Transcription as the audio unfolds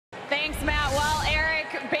Thanks, Matt. Well,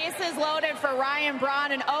 Eric, bases loaded for Ryan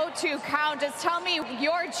Braun, an 0-2 count. Just tell me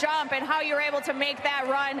your jump and how you were able to make that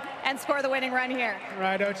run and score the winning run here.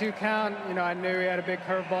 Right, 0-2 count. I knew he had a big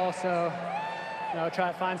curveball, so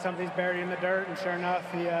try to find something he's buried in the dirt, and sure enough,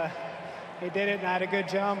 he did it, and I had a good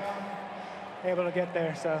jump, able to get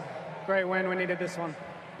there. So great win. We needed this one.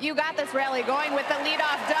 You got this rally going with the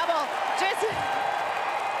leadoff double. Just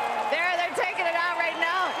they're taking it out right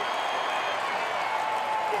now.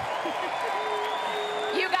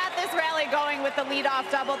 You got this rally going with the leadoff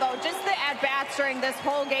double, though. Just the at-bats during this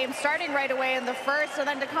whole game, starting right away in the first, and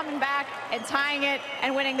then to coming back and tying it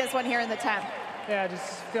and winning this one here in the 10th. Yeah,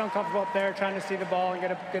 just feeling comfortable up there, trying to see the ball and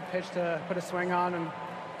get a good pitch to put a swing on, and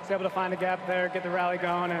was able to find a gap there, get the rally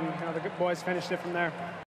going, and the good boys finished it from there.